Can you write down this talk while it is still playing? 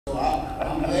So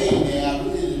I'm laying there. I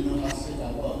really didn't know how sick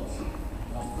I was.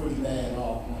 I was pretty bad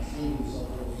off. My sugar was up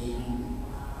over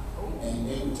 800. And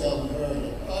they were telling her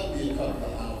that I'd be a couple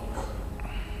of hours.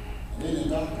 And then the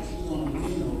doctor, she's going to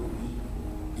lean over me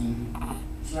and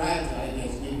try to, I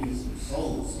guess, give me some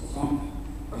souls or something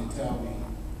and tell me,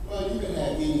 well, you can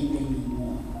have anything you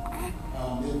want.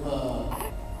 If